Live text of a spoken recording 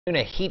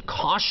A heat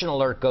caution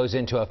alert goes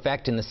into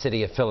effect in the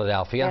city of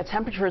Philadelphia. Yeah,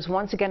 temperatures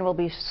once again will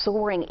be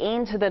soaring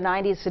into the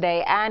 90s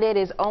today, and it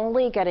is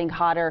only getting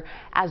hotter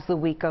as the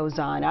week goes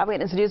on.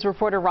 Eyewitness News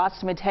reporter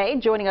DiMattei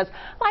joining us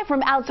live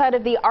from outside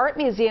of the Art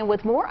Museum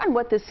with more on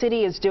what the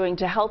city is doing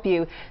to help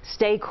you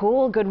stay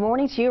cool. Good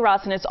morning to you,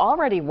 Ross, and it's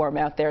already warm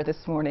out there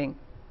this morning.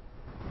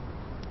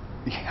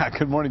 Yeah,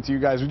 good morning to you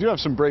guys. We do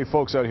have some brave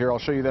folks out here. I'll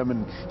show you them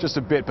in just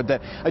a bit. But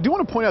I do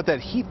want to point out that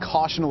heat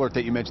caution alert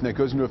that you mentioned that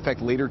goes into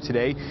effect later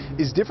today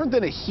is different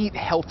than a heat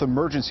health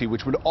emergency,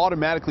 which would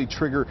automatically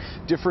trigger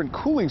different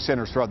cooling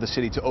centers throughout the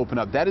city to open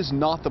up. That is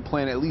not the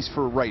plan, at least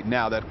for right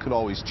now. That could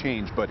always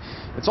change. But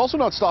it's also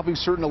not stopping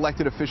certain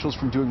elected officials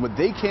from doing what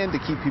they can to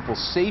keep people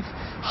safe,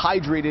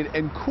 hydrated,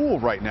 and cool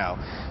right now.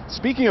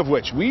 Speaking of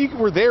which, we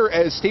were there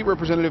as State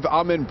Representative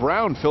Ahmed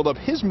Brown filled up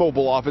his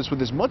mobile office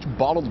with as much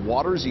bottled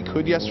water as he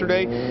could yesterday.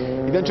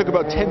 He then took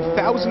about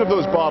 10,000 of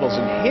those bottles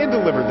and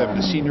hand-delivered them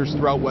to seniors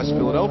throughout West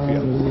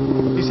Philadelphia.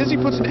 He says he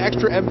puts an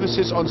extra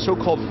emphasis on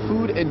so-called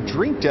food and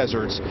drink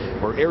deserts,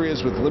 or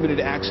areas with limited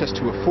access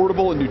to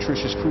affordable and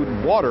nutritious food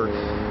and water,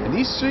 and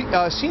these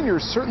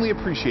seniors certainly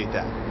appreciate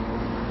that.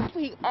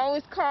 He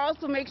always calls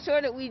to make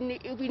sure that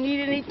if we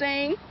need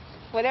anything,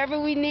 whatever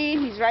we need,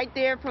 he's right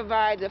there,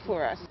 provides it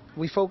for us.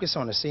 We focus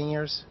on the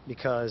seniors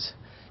because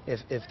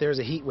if there's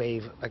a heat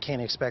wave, I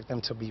can't expect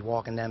them to be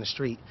walking down the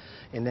street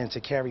and then to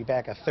carry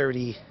back a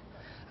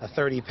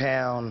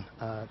 30-pound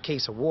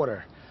case of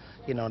water.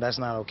 You know, that's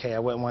not okay. I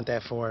wouldn't want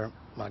that for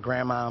my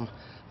grandma,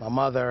 my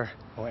mother,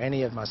 or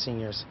any of my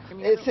seniors.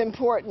 It's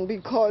important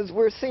because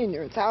we're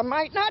seniors. I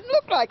might not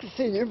look like a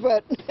senior,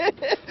 but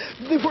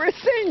we're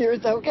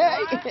seniors, okay?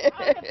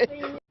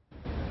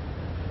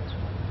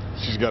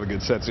 She's got a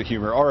good sense of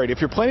humor. All right,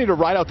 if you're planning to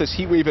ride out this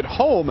heat wave at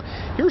home,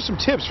 here are some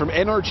tips from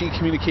NRG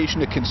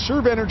Communication to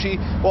conserve energy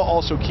while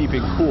also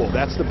keeping cool.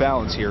 That's the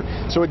balance here.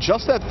 So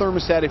adjust that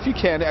thermostat if you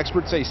can.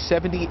 Experts say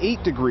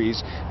 78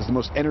 degrees is the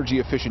most energy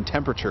efficient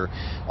temperature.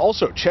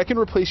 Also, check and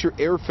replace your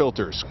air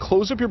filters.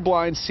 Close up your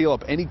blinds, seal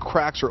up any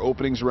cracks or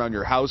openings around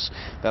your house.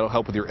 That'll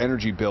help with your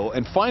energy bill.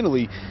 And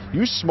finally,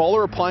 use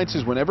smaller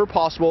appliances whenever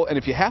possible. And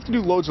if you have to do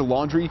loads of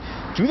laundry,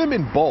 do them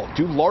in bulk.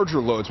 Do larger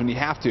loads when you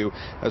have to.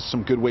 That's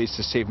some good ways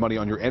to save money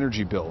on your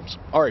energy bills.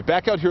 All right,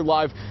 back out here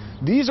live.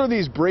 These are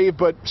these brave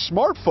but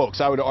smart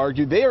folks, I would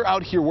argue. They are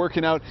out here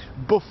working out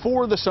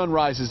before the sun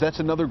rises.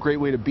 That's another great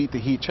way to beat the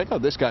heat. Check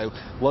out this guy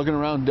lugging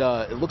around,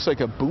 it looks like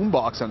a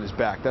boombox on his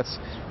back. That's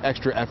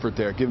extra effort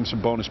there. Give him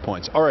some bonus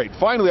points. All right,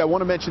 finally, I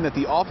want to mention that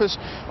the Office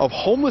of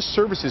Homeless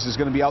Services is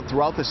going to be out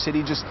throughout the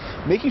city, just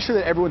making sure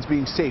that everyone's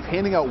being safe,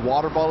 handing out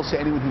water bottles to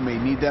anyone who may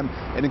need them,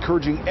 and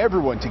encouraging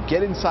everyone to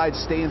get inside,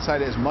 stay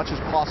inside as much as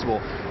possible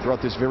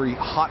throughout this very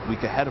hot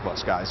week ahead of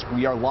us, guys.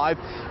 We are live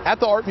at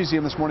the Art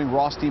Museum this morning.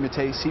 Ross,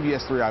 DiMattei, CBS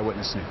 3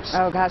 Eyewitness News.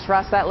 Oh gosh,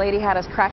 Ross, that lady had us cracked